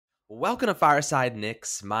Welcome to Fireside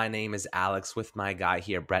Knicks. My name is Alex with my guy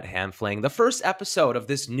here, Brett Hamfling. The first episode of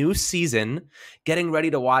this new season, getting ready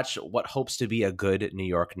to watch what hopes to be a good New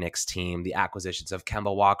York Knicks team. The acquisitions of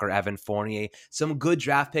Kemba Walker, Evan Fournier, some good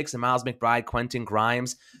draft picks, and Miles McBride, Quentin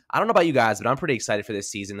Grimes. I don't know about you guys, but I'm pretty excited for this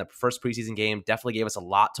season. The first preseason game definitely gave us a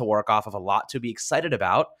lot to work off of, a lot to be excited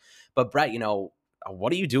about. But Brett,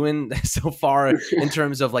 what are you doing so far in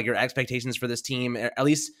terms of like your expectations for this team, at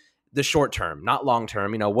least the short term, not long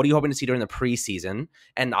term? What are you hoping to see during the preseason?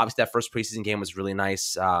 And obviously that first preseason game was really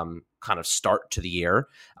nice kind of start to the year.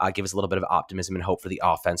 Give us a little bit of optimism and hope for the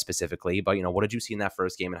offense specifically. But, what did you see in that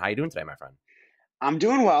first game and how are you doing today, my friend? I'm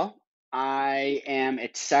doing well. I am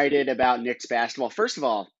excited about Knicks basketball. First of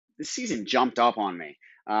all, this season jumped up on me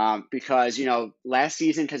because, last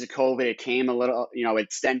season, because of COVID, it came a little,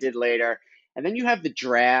 extended later. And then you have the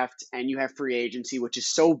draft and you have free agency, which is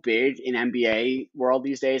so big in NBA world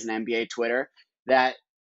these days and NBA Twitter that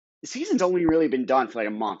the season's only really been done for like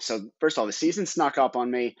a month. So first of all, the season snuck up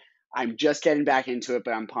on me. I'm just getting back into it,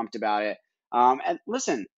 but I'm pumped about it. And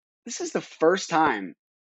listen, this is the first time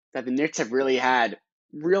that the Knicks have really had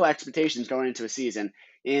real expectations going into a season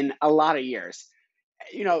in a lot of years.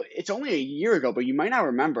 It's only a year ago, but you might not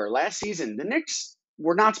remember. Last season, the Knicks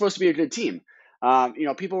were not supposed to be a good team.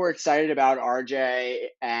 People were excited about RJ,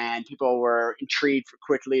 and people were intrigued for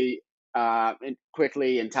quickly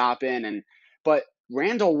and Toppin, but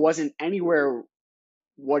Randall wasn't anywhere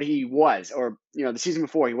what he was, or the season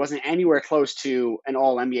before, he wasn't anywhere close to an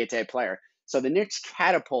All NBA type player. So the Knicks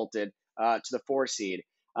catapulted to the 4 seed,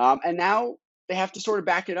 and now they have to sort of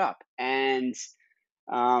back it up. And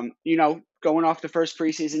going off the first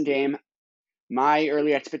preseason game, my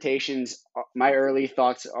early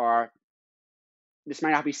thoughts are, this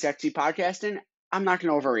might not be sexy podcasting. I'm not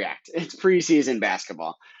going to overreact. It's preseason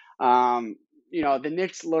basketball. The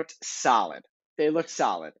Knicks looked solid. They looked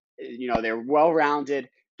solid. They're well-rounded.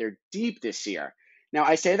 They're deep this year. Now,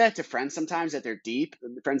 I say that to friends sometimes, that they're deep.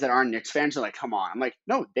 Friends that aren't Knicks fans are like, come on. I'm like,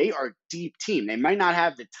 no, they are a deep team. They might not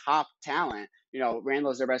have the top talent.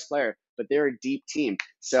 Randall's their best player, but they're a deep team.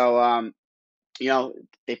 So,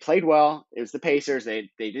 they played well. It was the Pacers. They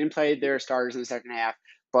didn't play their starters in the second half,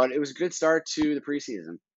 but it was a good start to the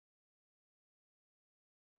preseason.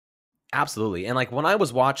 Absolutely. And like when I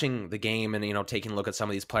was watching the game and, taking a look at some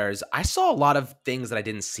of these players, I saw a lot of things that I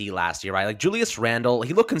didn't see last year, right? Like Julius Randle,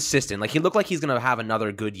 he looked consistent. Like he looked like he's going to have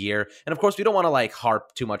another good year. And of course, we don't want to like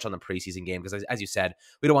harp too much on the preseason game because as you said,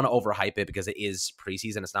 we don't want to overhype it because it is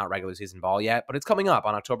preseason. It's not regular season ball yet, but it's coming up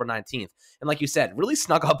on October 19th. And like you said, really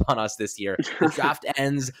snuck up on us this year. The draft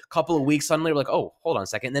ends a couple of weeks. Suddenly we're like, oh, hold on a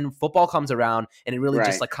second. And then football comes around and it really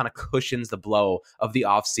just like kind of cushions the blow of the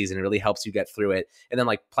off season. It really helps you get through it. And then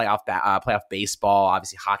like playoff baseball,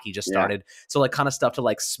 obviously hockey just started. Yeah. So like kind of stuff to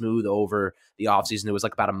like smooth over the offseason. It was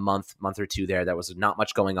like about a month or two there. That was not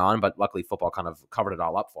much going on, but luckily football kind of covered it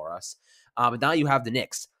all up for us. But now you have the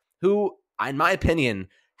Knicks, who, in my opinion,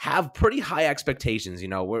 have pretty high expectations.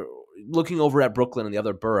 We're looking over at Brooklyn and the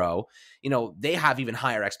other borough, they have even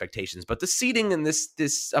higher expectations. But the seeding in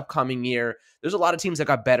this upcoming year, there's a lot of teams that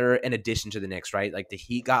got better in addition to the Knicks, right? Like the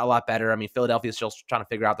Heat got a lot better. I mean, Philadelphia's still trying to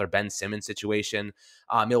figure out their Ben Simmons situation.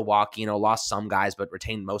 Milwaukee, lost some guys, but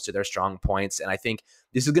retained most of their strong points. And I think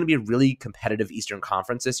this is going to be a really competitive Eastern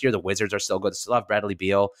Conference this year. The Wizards are still good. They still have Bradley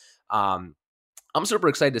Beal. I'm super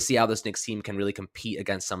excited to see how this Knicks team can really compete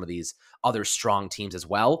against some of these other strong teams as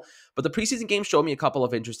well. But the preseason game showed me a couple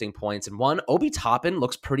of interesting points. And one, Obi Toppin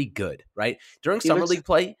looks pretty good, right? During Summer League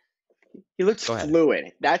play, he looks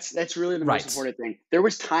fluid. That's really the most important thing. There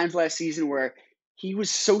was times last season where he was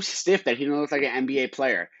so stiff that he didn't look like an NBA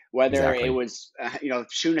player, whether it was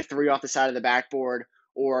shooting a 3 off the side of the backboard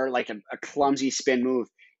or like a clumsy spin move.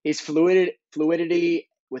 His fluidity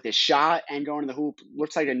with his shot and going to the hoop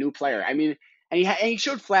looks like a new player. I mean, and he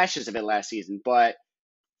showed flashes of it last season, but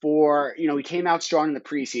he came out strong in the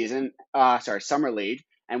preseason, Summer League,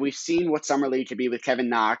 and we've seen what Summer League could be with Kevin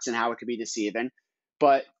Knox and how it could be this season.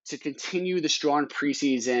 But to continue the strong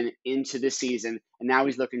preseason into this season, and now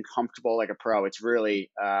he's looking comfortable like a pro, it's really,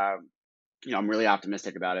 I'm really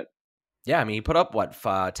optimistic about it. Yeah, I mean, he put up,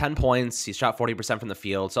 10 points. He shot 40% from the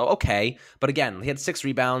field. So, okay. But again, he had 6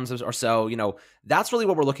 rebounds or so. That's really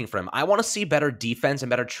what we're looking for him. I want to see better defense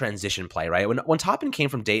and better transition play, right? When Toppin came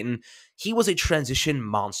from Dayton, he was a transition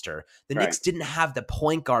monster. The Knicks didn't have the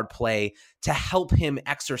point guard play to help him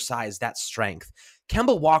exercise that strength.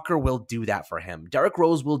 Kemba Walker will do that for him. Derrick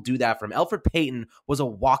Rose will do that for him. Elfrid Payton was a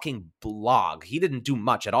walking blog. He didn't do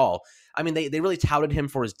much at all. I mean, they really touted him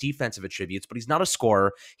for his defensive attributes, but he's not a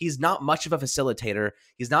scorer. He's not much of a facilitator.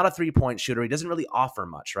 He's not a 3-point shooter. He doesn't really offer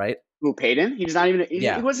much, right? Who, Payton? He's not even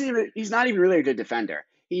really a good defender.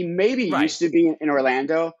 He maybe Right. used to be in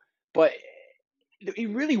Orlando, but he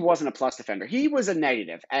really wasn't a plus defender. He was a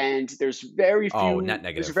negative, and there's very Oh, few. net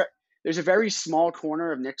negative. There's a very small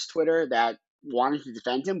corner of Nick's Twitter that wanted to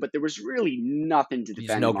defend him, but there was really nothing to There's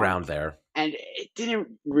defend no him on. ground there. And it didn't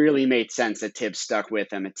really make sense that Tibbs stuck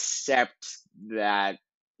with him, except that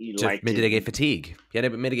he To liked to. mitigate fatigue. He had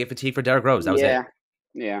to mitigate fatigue for Derrick Rose. That was Yeah, it.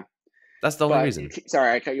 yeah. That's the only But reason.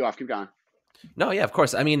 sorry, I cut you off. Keep going. No, yeah, of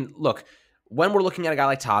course. I mean, look, when we're looking at a guy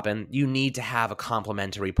like Toppin, you need to have a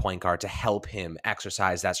complementary point guard to help him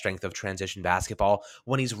exercise that strength of transition basketball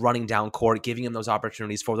when he's running down court, giving him those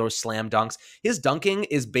opportunities for those slam dunks. His dunking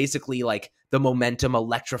is basically like the momentum,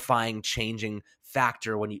 electrifying, changing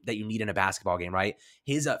factor that you need in a basketball game, right?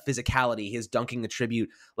 His physicality, his dunking attribute,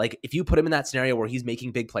 like if you put him in that scenario where he's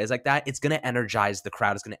making big plays like that, it's going to energize the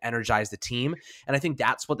crowd, it's going to energize the team. And I think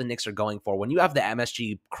that's what the Knicks are going for. When you have the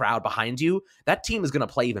MSG crowd behind you, that team is going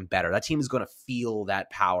to play even better. That team is going to feel that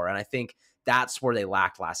power. And I think that's where they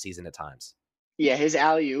lacked last season at times. Yeah, his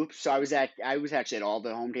alley oop. So I was actually at all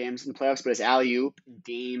the home games in the playoffs, but his alley oop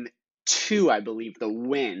game two, I believe, the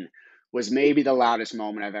win was maybe the loudest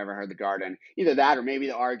moment I've ever heard the Garden. Either that or maybe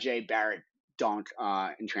the RJ Barrett dunk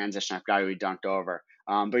in transition. I forgot who he dunked over.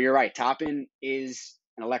 But you're right. Toppin is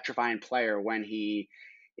an electrifying player when he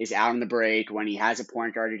is out on the break, when he has a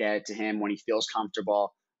point guard to get it to him, when he feels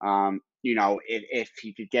comfortable. If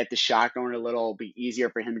he could get the shot going a little, it'll be easier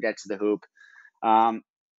for him to get to the hoop.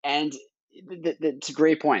 And it's a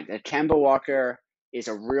great point that Kemba Walker is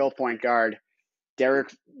a real point guard.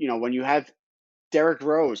 Derek, when you have Derrick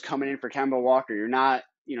Rose coming in for Kemba Walker, you're not,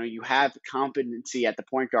 you have competency at the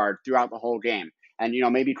point guard throughout the whole game. And,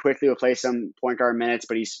 maybe quickly will play some point guard minutes,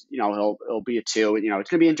 but he's, he'll be a two. It's going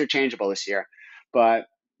to be interchangeable this year. But,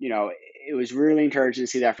 it was really encouraging to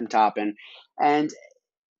see that from Toppin. And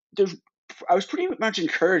I was pretty much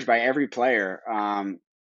encouraged by every player.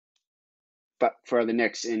 But for the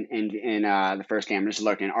Knicks in the first game, I'm just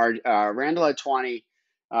looking. Randall had 20.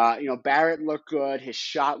 Barrett looked good. His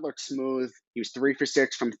shot looked smooth. He was 3 for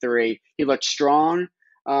 6 from three. He looked strong,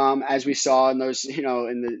 as we saw in those.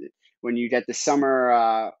 When you get the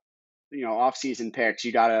summer, off-season picks,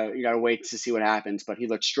 you gotta wait to see what happens. But he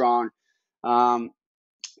looked strong.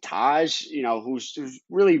 Taj, who's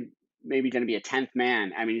really maybe going to be a 10th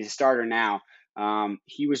man. I mean, he's a starter now.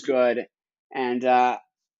 He was good, and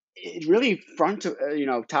it really front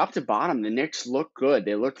to top to bottom, the Knicks look good.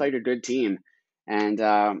 They look like a good team, and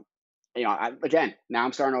again, now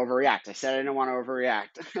I'm starting to overreact. I said I didn't want to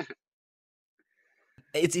overreact.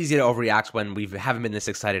 It's easy to overreact when we haven't been this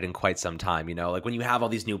excited in quite some time, like when you have all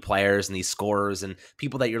these new players and these scorers and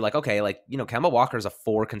people that you're like, okay, like, Kemba Walker is a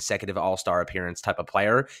 4 consecutive All-Star appearance type of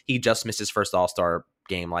player. He just missed his first All-Star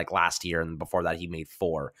game like last year, and before that he made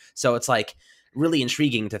 4. So it's like really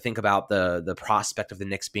intriguing to think about the prospect of the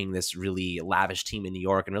Knicks being this really lavish team in New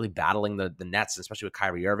York and really battling the Nets, especially with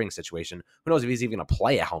Kyrie Irving's situation. Who knows if he's even going to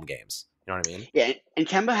play at home games? You know what I mean? Yeah, and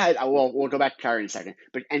Kemba had. We'll go back to Kyrie in a second,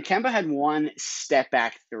 and Kemba had one step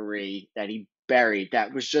back three that he buried.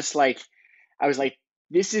 That was just like, I was like,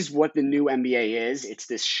 this is what the new NBA is. It's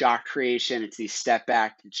this shot creation. It's these step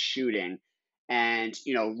back shooting, and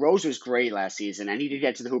Rose was great last season, and he did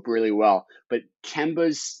get to the hoop really well. But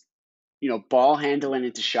Kemba's, ball handling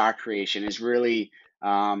into shot creation is really,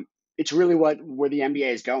 it's really where the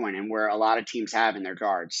NBA is going, and where a lot of teams have in their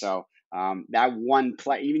guards. So. That one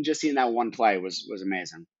play, even just seeing that one play was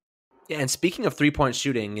amazing. Yeah, and speaking of 3-point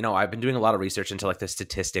shooting, I've been doing a lot of research into like the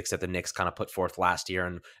statistics that the Knicks kind of put forth last year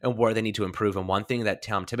and where they need to improve. And one thing that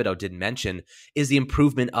Tom Thibodeau didn't mention is the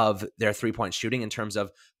improvement of their 3-point shooting in terms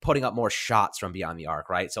of putting up more shots from beyond the arc,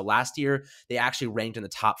 right? So last year, they actually ranked in the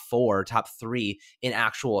top 3 in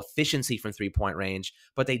actual efficiency from 3-point range,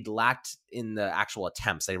 but they lacked in the actual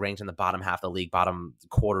attempts. They ranked in the bottom half of the league, bottom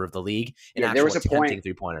quarter of the league in actual attempting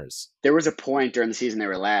 3-pointers. There was a point during the season they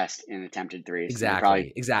were last in attempted threes.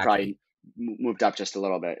 Exactly. Probably moved up just a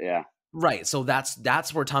little bit. Yeah. Right. So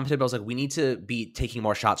that's where Tom Thibodeau's like, we need to be taking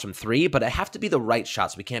more shots from 3, but it have to be the right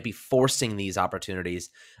shots. We can't be forcing these opportunities.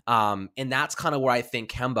 And that's kind of where I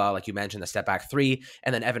think Kemba, like you mentioned, the step back 3,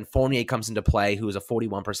 and then Evan Fournier comes into play, who was a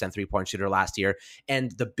 41% 3-point shooter last year.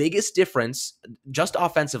 And the biggest difference, just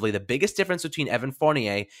offensively, the biggest difference between Evan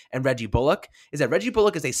Fournier and Reggie Bullock is that Reggie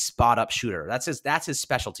Bullock is a spot up shooter. That's his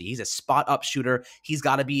specialty. He's a spot up shooter. He's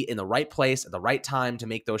got to be in the right place at the right time to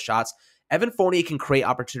make those shots. Evan Fournier can create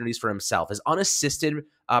opportunities for himself. His unassisted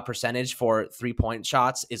percentage for 3-point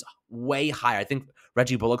shots is way higher. I think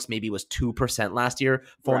Reggie Bullock's maybe was 2% last year.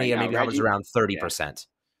 Fournier maybe hovers around 30%. Yeah.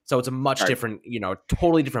 So it's a much different,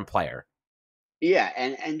 totally different player. Yeah,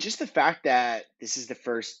 and just the fact that this is the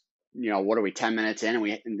first, what are we, 10 minutes in,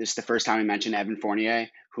 and this is the first time we mentioned Evan Fournier.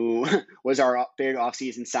 who was our big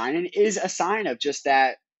offseason signing, is a sign of just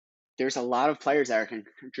that there's a lot of players that can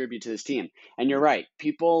contribute to this team. And you're right.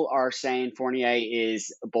 People are saying Fournier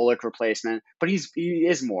is a Bullock replacement, but he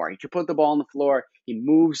is more. He could put the ball on the floor. He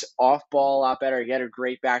moves off ball a lot better. He had a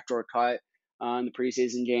great backdoor cut in the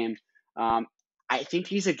preseason game. I think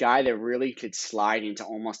he's a guy that really could slide into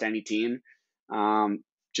almost any team.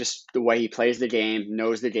 Just the way he plays the game,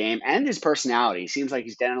 knows the game, and his personality. Seems like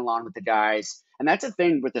he's getting along with the guys. And that's a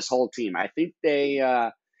thing with this whole team. I think they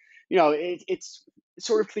it's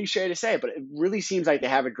sort of cliche to say, but it really seems like they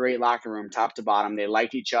have a great locker room, top to bottom. They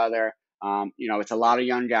like each other. It's a lot of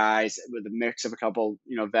young guys with a mix of a couple,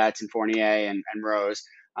 vets and Fournier and Rose.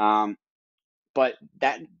 But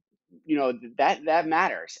that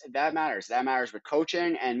matters. That matters. That matters with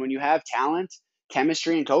coaching. And when you have talent,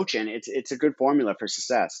 chemistry, and coaching, it's a good formula for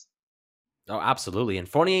success. Oh, absolutely. And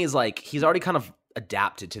Fournier is like, he's already kind of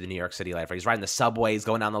adapted to the New York City life. Right? He's riding the subways,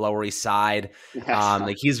 going down the Lower East Side. Yes.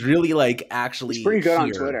 Like he's really like actually He's pretty good on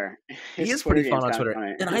here. Twitter. He His is Twitter pretty fun game's on kinda Twitter.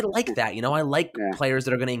 funny. And I like that. I like Yeah. players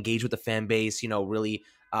that are going to engage with the fan base, really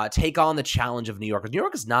take on the challenge of New York. 'Cause New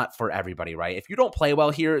York is not for everybody, right? If you don't play well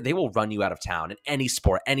here, they will run you out of town in any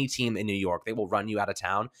sport, any team in New York. They will run you out of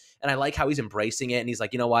town. And I like how he's embracing it. And he's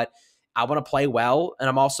like, you know what? I want to play well, and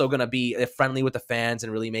I'm also going to be friendly with the fans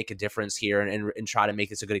and really make a difference here and try to make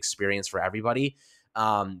this a good experience for everybody.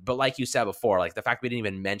 But like you said before, like the fact we didn't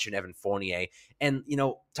even mention Evan Fournier, and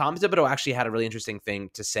Tom Thibodeau actually had a really interesting thing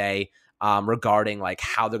to say regarding like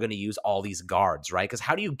how they're going to use all these guards, right? Because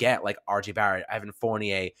how do you get like RJ Barrett, Evan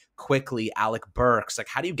Fournier, quickly Alec Burks? Like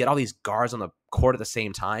how do you get all these guards on the court at the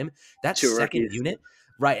same time? That Two second rookies. unit,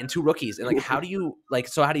 right? And two rookies, and like how do you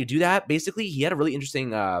do that? Basically, he had a really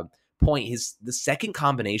interesting point. The second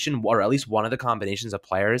combination, or at least one of the combinations of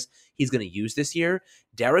players he's going to use this year,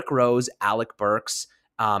 Derrick Rose, Alec Burks,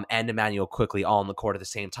 and Emmanuel Quickly all on the court at the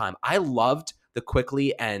same time. I loved the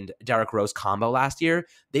Quickly and Derrick Rose combo last year.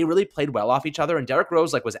 They really played well off each other. And Derrick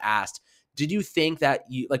Rose was asked, did you think that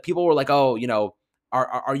people were like, oh,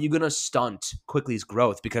 are you going to stunt Quickly's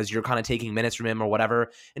growth because you're kind of taking minutes from him or whatever?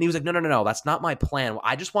 And he was like, no, that's not my plan.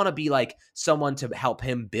 I just want to be like someone to help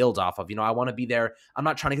him build off of. I want to be there. I'm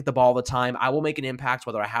not trying to get the ball all the time. I will make an impact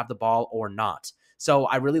whether I have the ball or not. So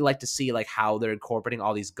I really like to see like how they're incorporating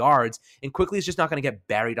all these guards, and Quickly is just not going to get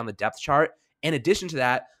buried on the depth chart. In addition to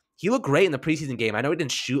that, he looked great in the preseason game. I know he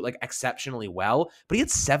didn't shoot like exceptionally well, but he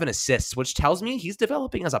had 7 assists, which tells me he's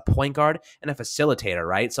developing as a point guard and a facilitator,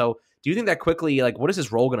 right? So do you think that Quickly, like, what is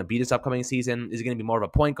his role going to be this upcoming season? Is he going to be more of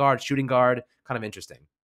a point guard, shooting guard? Kind of interesting.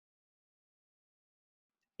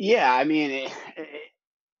 Yeah, I mean,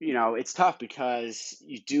 it's tough because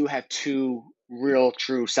you do have two real,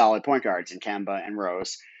 true, solid point guards in Kemba and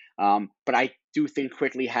Rose. But I do think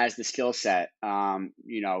Quickly has the skill set,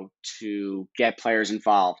 to get players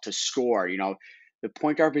involved, to score. The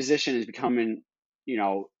point guard position is becoming,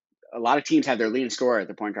 a lot of teams have their leading scorer at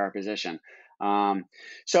the point guard position. I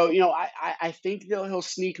think he'll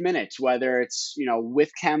sneak minutes, whether it's,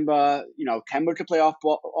 with Kemba. Kemba could play off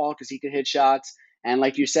ball because he could hit shots. And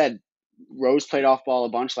like you said, Rose played off ball a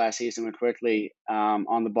bunch last season with Quickly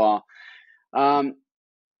on the ball. I'm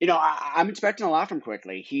expecting a lot from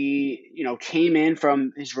Quickly. He, came in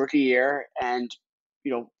from his rookie year and,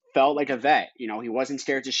 felt like a vet. He wasn't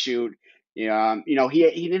scared to shoot. He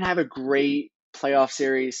didn't have a great playoff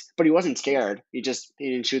series, but he wasn't scared. He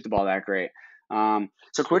didn't shoot the ball that great.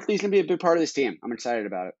 So Quickly's gonna be a big part of this team. I'm excited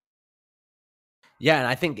about it. Yeah, and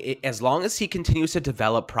I think as long as he continues to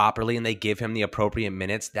develop properly and they give him the appropriate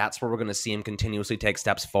minutes, that's where we're going to see him continuously take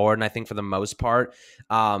steps forward. And I think for the most part,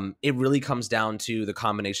 it really comes down to the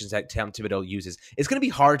combinations that Tom Thibodeau uses. It's going to be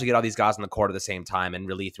hard to get all these guys on the court at the same time and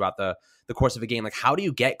really throughout the course of a game. Like, how do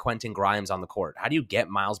you get Quentin Grimes on the court? How do you get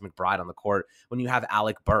Miles McBride on the court when you have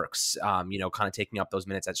Alec Burks, kind of taking up those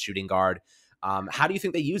minutes at shooting guard? How do you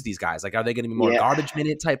think they use these guys? Like, are they going to be more garbage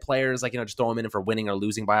minute type players? Like, just throw them in for winning or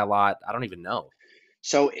losing by a lot? I don't even know.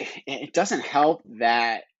 So it doesn't help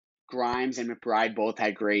that Grimes and McBride both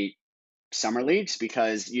had great summer leagues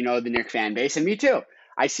because the Knick fan base, and me too.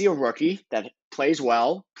 I see a rookie that plays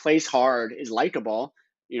well, plays hard, is likable.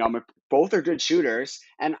 Both are good shooters,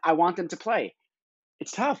 and I want them to play.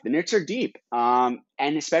 It's tough. The Knicks are deep, and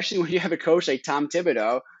especially when you have a coach like Tom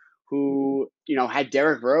Thibodeau, who had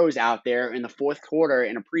Derrick Rose out there in the fourth quarter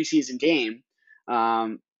in a preseason game.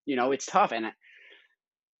 It's tough, and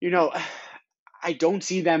I don't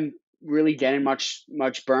see them really getting much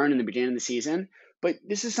burn in the beginning of the season. But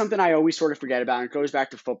this is something I always sort of forget about. And it goes back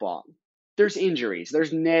to football. There's injuries.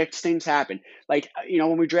 There's nicks. Things happen. Like,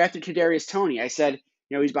 when we drafted Kadarius Toney, I said,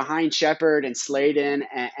 he's behind Shepard and Slayton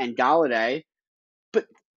and Galladay. But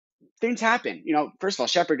things happen. First of all,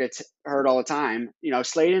 Shepard gets hurt all the time.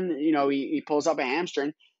 Slayton, he pulls up a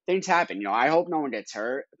hamstring. Things happen. I hope no one gets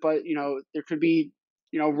hurt, but there could be,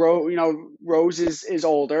 Rose is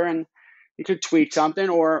older and he could tweak something,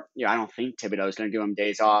 or I don't think Thibodeau's going to give him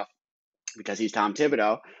days off because he's Tom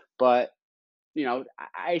Thibodeau, but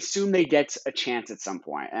I assume they get a chance at some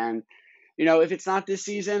point. And if it's not this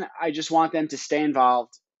season, I just want them to stay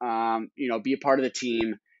involved, be a part of the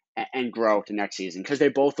team and grow to next season because they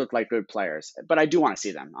both look like good players. But I do want to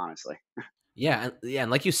see them, honestly.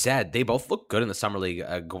 And like you said, they both look good in the summer league.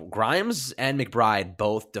 Grimes and McBride,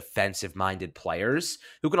 both defensive-minded players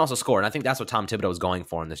who can also score, and I think that's what Tom Thibodeau was going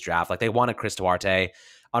for in this draft. Like, they wanted Chris Duarte,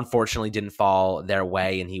 unfortunately didn't fall their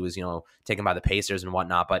way, and he was taken by the Pacers and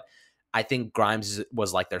whatnot. But I think Grimes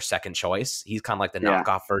was like their second choice. He's kind of like the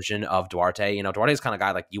knockoff version of Duarte. Duarte is kind of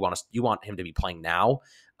guy like you want him to be playing now.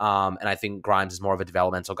 And I think Grimes is more of a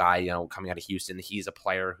developmental guy, coming out of Houston. He's a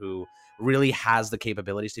player who really has the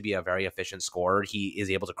capabilities to be a very efficient scorer. He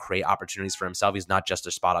is able to create opportunities for himself. He's not just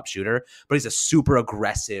a spot-up shooter, but he's a super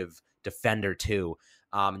aggressive defender too.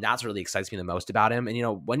 And that's what really excites me the most about him.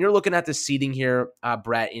 And, when you're looking at the seeding here,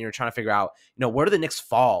 Brett, and you're trying to figure out, where do the Knicks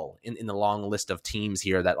fall in the long list of teams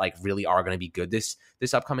here that like really are going to be good this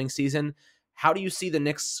upcoming season? How do you see the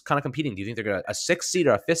Knicks kind of competing? Do you think they're going to a 6th seed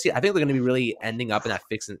or a 5th seed? I think they're going to be really ending up in that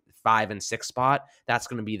 5 and 6 spot. That's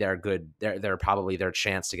going to be their probably their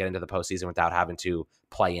chance to get into the postseason without having to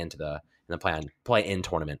play into the play-in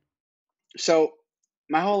tournament. So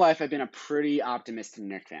my whole life I've been a pretty optimistic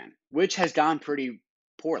Knicks fan, which has gone pretty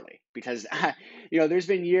poorly because there's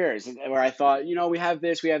been years where I thought, we have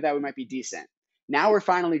this, we have that, we might be decent. Now we're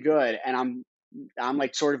finally good, and I'm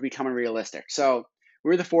like sort of becoming realistic. So we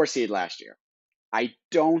were the 4 seed last year. I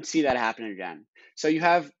don't see that happening again. So you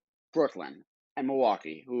have Brooklyn and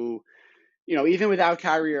Milwaukee, who, even without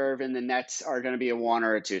Kyrie Irving, the Nets are going to be a 1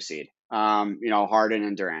 or a 2 seed. Harden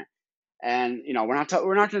and Durant. And we're not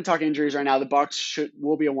going to talk injuries right now. The Bucks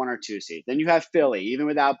will be a 1 or 2 seed. Then you have Philly, even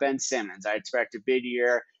without Ben Simmons. I expect a big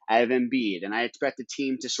year out of Embiid, and I expect the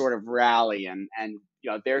team to sort of rally and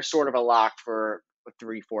they're sort of a lock for a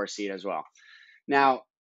 3-4 seed as well. Now,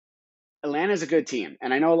 Atlanta's a good team,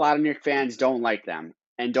 and I know a lot of Knicks fans don't like them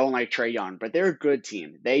and don't like Trae Young, but they're a good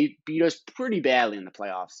team. They beat us pretty badly in the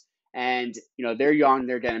playoffs, and they're young,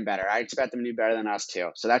 they're getting better. I expect them to do better than us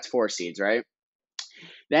too. So that's 4 seeds, right?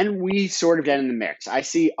 Then we sort of get in the mix. I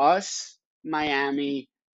see us, Miami,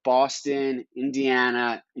 Boston,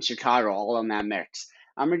 Indiana, and Chicago all in that mix.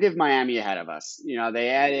 I'm going to give Miami ahead of us. They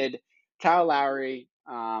added Kyle Lowry.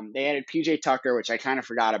 They added PJ Tucker, which I kind of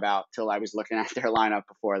forgot about till I was looking at their lineup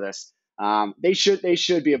before this. They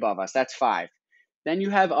should be above us. That's 5. Then you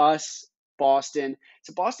have us, Boston.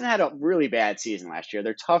 So Boston had a really bad season last year.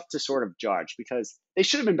 They're tough to sort of judge because they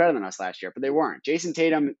should have been better than us last year, but they weren't. Jason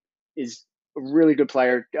Tatum is a really good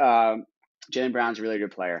player. Jaylen Brown's a really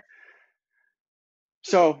good player.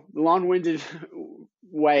 So the long-winded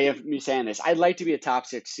way of me saying this, I'd like to be a top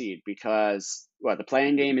 6 seed because the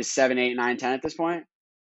playing game is 7, 8, 9, 10 at this point.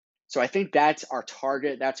 So I think that's our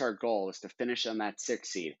target. That's our goal, is to finish on that 6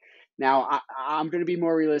 seed. Now I'm going to be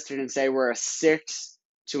more realistic and say we're a 6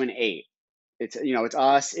 to an 8. It's it's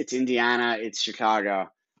us, it's Indiana, it's Chicago.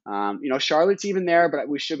 Charlotte's even there, but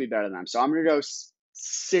we should be better than them. So I'm going to go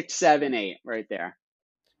 6, 7, 8 right there.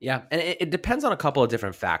 Yeah, and it depends on a couple of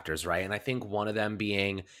different factors, right? And I think one of them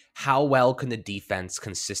being how well can the defense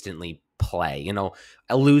consistently play?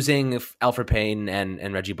 Losing Elfrid Payton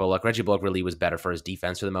and Reggie Bullock. Reggie Bullock really was better for his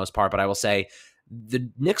defense for the most part, but I will say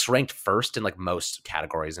the Knicks ranked first in like most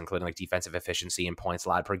categories, including like defensive efficiency and points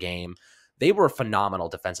allowed per game. They were phenomenal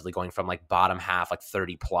defensively, going from like bottom half, like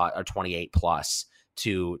 30 plus or 28 plus,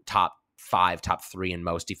 to top 5, top 3 in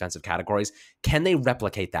most defensive categories. Can they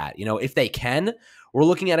replicate that? If they can, we're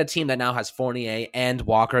looking at a team that now has Fournier and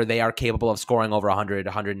Walker. They are capable of scoring over 100,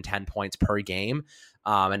 110 points per game.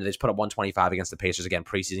 And they just put up 125 against the Pacers. Again,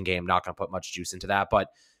 preseason game, not going to put much juice into that. But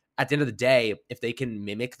at the end of the day, if they can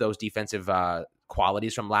mimic those defensive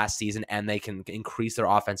qualities from last season and they can increase their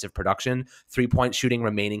offensive production, 3-point shooting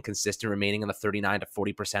remaining consistent, remaining in the 39 to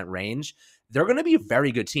 40% range, they're going to be a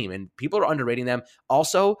very good team. And people are underrating them.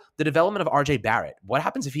 Also, the development of RJ Barrett. What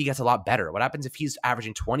happens if he gets a lot better? What happens if he's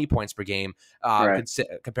averaging 20 points per game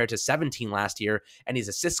compared to 17 last year, and his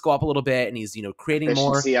assists go up a little bit, and he's creating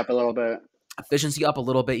efficiency up a little bit. Efficiency up a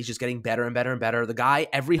little bit. He's just getting better and better and better. The guy,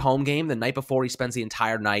 every home game, the night before, he spends the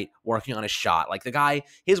entire night working on his shot. Like, the guy,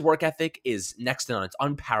 his work ethic is next to none. It's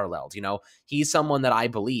unparalleled. He's someone that I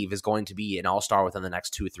believe is going to be an all-star within the next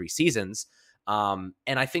 2 or 3 seasons. And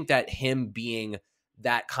I think that him being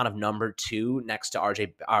that kind of number 2 next to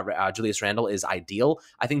Julius Randle is ideal.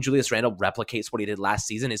 I think Julius Randle replicates what he did last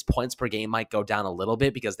season. His points per game might go down a little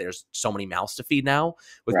bit because there's so many mouths to feed now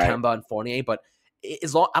with Right. Kemba and Fournier, but I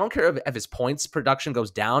don't care if his points production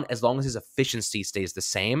goes down, as long as his efficiency stays the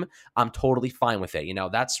same. I'm totally fine with it.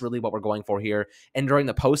 That's really what we're going for here. And during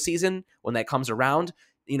the postseason, when that comes around,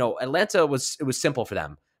 Atlanta it was simple for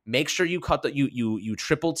them. Make sure you cut you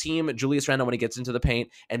triple team Julius Randle when he gets into the paint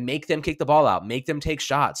and make them kick the ball out, make them take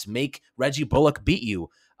shots, make Reggie Bullock beat you.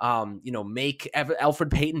 Make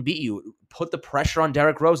Elfrid Payton beat you. Put the pressure on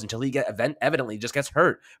Derrick Rose until he evidently just gets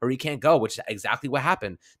hurt or he can't go, which is exactly what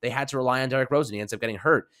happened. They had to rely on Derrick Rose and he ends up getting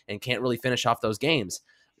hurt and can't really finish off those games.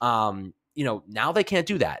 Now they can't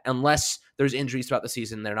do that unless there's injuries throughout the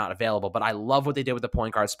season. They're not available. But I love what they did with the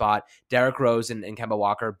point guard spot. Derrick Rose and Kemba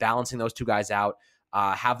Walker, balancing those two guys out.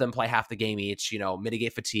 Have them play half the game each,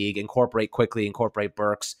 mitigate fatigue, incorporate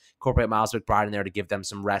Burks, incorporate Miles McBride in there to give them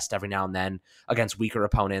some rest every now and then against weaker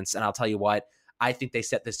opponents. And I'll tell you what, I think they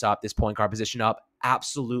set this point guard position up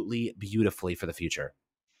absolutely beautifully for the future.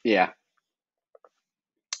 Yeah.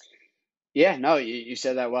 Yeah, no, you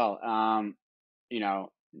said that well.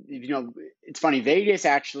 It's funny. Vegas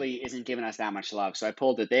actually isn't giving us that much love. So I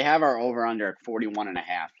pulled it. They have our over under at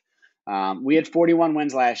 41.5. We had 41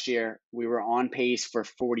 wins last year. We were on pace for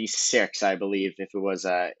 46, I believe, if it was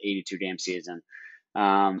a 82 game season.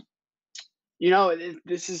 I'm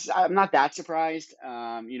not that surprised.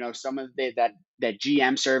 Some of that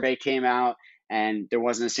GM survey came out and there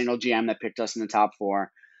wasn't a single GM that picked us in the top 4.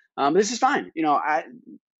 This is fine.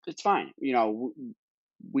 It's fine.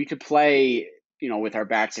 We could play, with our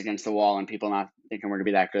backs against the wall and people not thinking we're going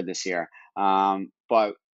to be that good this year.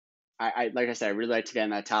 But I like I said, I really like to get in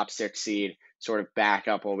that top 6 seed, sort of back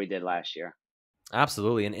up what we did last year.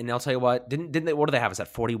 Absolutely. And I'll tell you what, didn't they, what do they have? Is that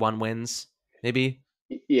 41 wins maybe?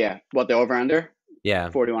 Yeah. What, the over under? Yeah.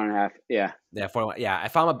 41.5. Yeah. Yeah. 41. Yeah.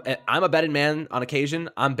 If I'm a betting man on occasion,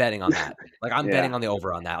 I'm betting on that. Like I'm betting on the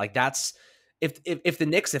over on that. Like that's, if the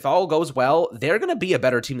Knicks, if all goes well, they're going to be a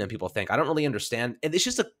better team than people think. I don't really understand. It's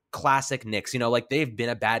just a classic Knicks, like they've been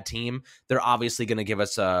a bad team. They're obviously going to give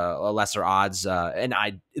us a lesser odds, and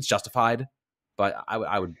it's justified. But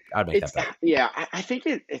I would make that bet. Yeah, I think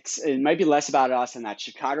it might be less about us than that.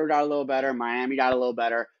 Chicago got a little better. Miami got a little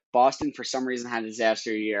better. Boston, for some reason, had a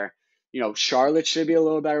disaster year. Charlotte should be a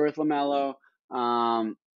little better with LaMelo.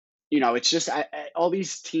 It's just all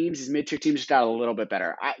these teams, these mid-tier teams, just got a little bit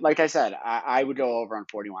better. Like I said, I would go over on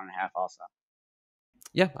 41.5 also.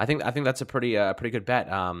 Yeah, I think that's a pretty good bet.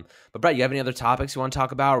 But Brett, you have any other topics you want to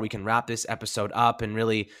talk about, or we can wrap this episode up and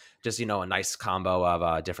really just a nice combo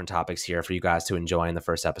of different topics here for you guys to enjoy in the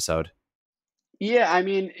first episode. Yeah, I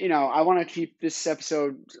mean, I want to keep this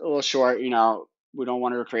episode a little short. We don't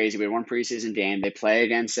want to go crazy. We had one preseason game. They play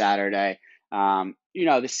again Saturday.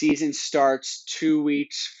 The season starts 2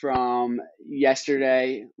 weeks from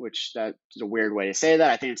yesterday, which that's a weird way to say that.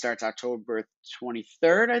 I think it starts October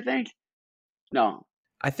 23rd, I think. No.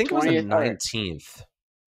 I think it was the 19th.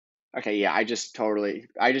 Okay, yeah, I just totally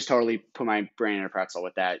put my brain in a pretzel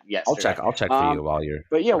with that yesterday. I'll check for you while you're.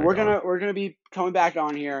 But yeah, we're gonna be coming back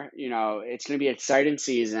on here. It's gonna be an exciting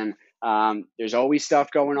season. There's always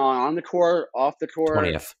stuff going on the court, off the court.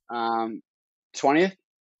 20th. 20th.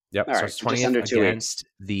 Yep. All so right, it's 20th against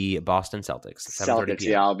the Boston Celtics. 7:30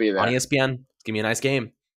 p.m. Yeah, I'll be there on ESPN. It's gonna be a nice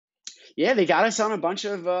game. Yeah, they got us on a bunch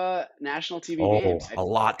of national TV games. A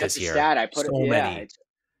lot this year. I put so many.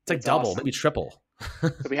 It's like double, awesome. Maybe triple.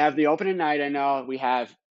 So we have the opening night. I know we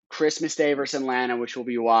have Christmas Day versus Atlanta, which will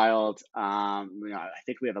be wild. I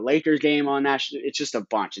think we have a Lakers game on that. It's just a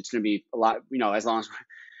bunch. It's going to be a lot. As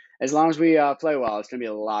long as we play well, it's going to be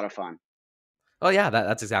a lot of fun. Oh yeah,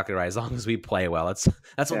 that's exactly right. As long as we play well,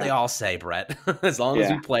 that's what they all say, Brett. As long as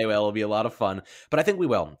we play well, it'll be a lot of fun. But I think we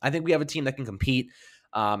will. I think we have a team that can compete.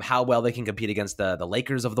 How well they can compete against the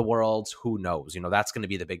Lakers of the world, who knows? That's going to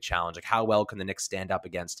be the big challenge. Like, how well can the Knicks stand up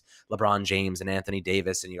against LeBron James and Anthony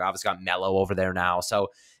Davis? And you obviously got Melo over there now. So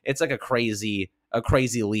it's like a crazy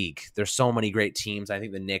league. There's so many great teams. I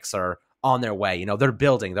think the Knicks are on their way. They're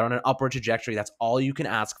building. They're on an upward trajectory. That's all you can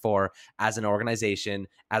ask for as an organization,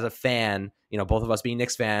 as a fan. Both of us being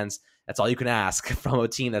Knicks fans, that's all you can ask from a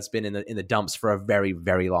team that's been in the dumps for a very,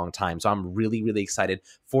 very long time. So I'm really, really excited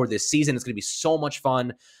for this season. It's going to be so much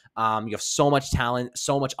fun. You have so much talent,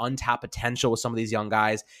 so much untapped potential with some of these young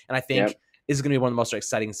guys. And I think this is going to be one of the most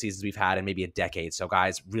exciting seasons we've had in maybe a decade. So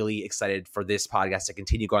guys, really excited for this podcast to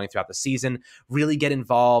continue going throughout the season, really get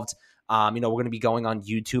involved. We're going to be going on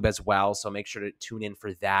YouTube as well. So make sure to tune in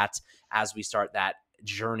for that as we start that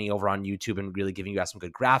journey over on YouTube and really giving you guys some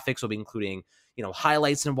good graphics. We'll be including,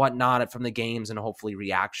 highlights and whatnot from the games and hopefully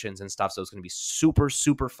reactions and stuff. So it's going to be super,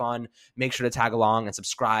 super fun. Make sure to tag along and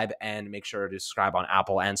subscribe, and make sure to subscribe on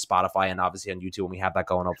Apple and Spotify and obviously on YouTube when we have that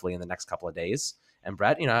going, hopefully in the next couple of days. And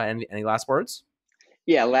Brett, any last words?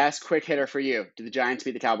 Yeah, last quick hitter for you. Do the Giants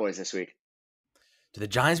beat the Cowboys this week? Do the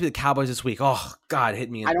Giants beat the Cowboys this week? Oh, God, hit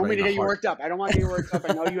me in I don't right mean to in the get you heart. worked up. I don't want to get you worked up.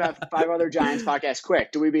 I know you have 5 other Giants podcasts.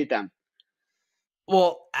 Quick, do we beat them?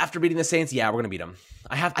 Well, after beating the Saints, yeah, we're going to beat them.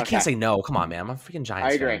 I Okay. can't say no. Come on, man. I'm a freaking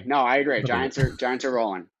Giants I agree. fan. No, I agree. Giants are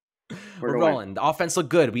rolling. We're rolling. The offense looked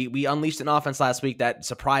good. We unleashed an offense last week that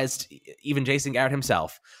surprised even Jason Garrett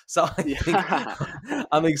himself. So I think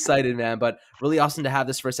I'm excited, man. But really awesome to have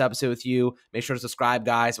this first episode with you. Make sure to subscribe,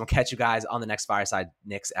 guys. We'll catch you guys on the next Fireside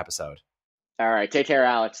Knicks episode. All right. Take care,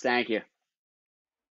 Alex. Thank you.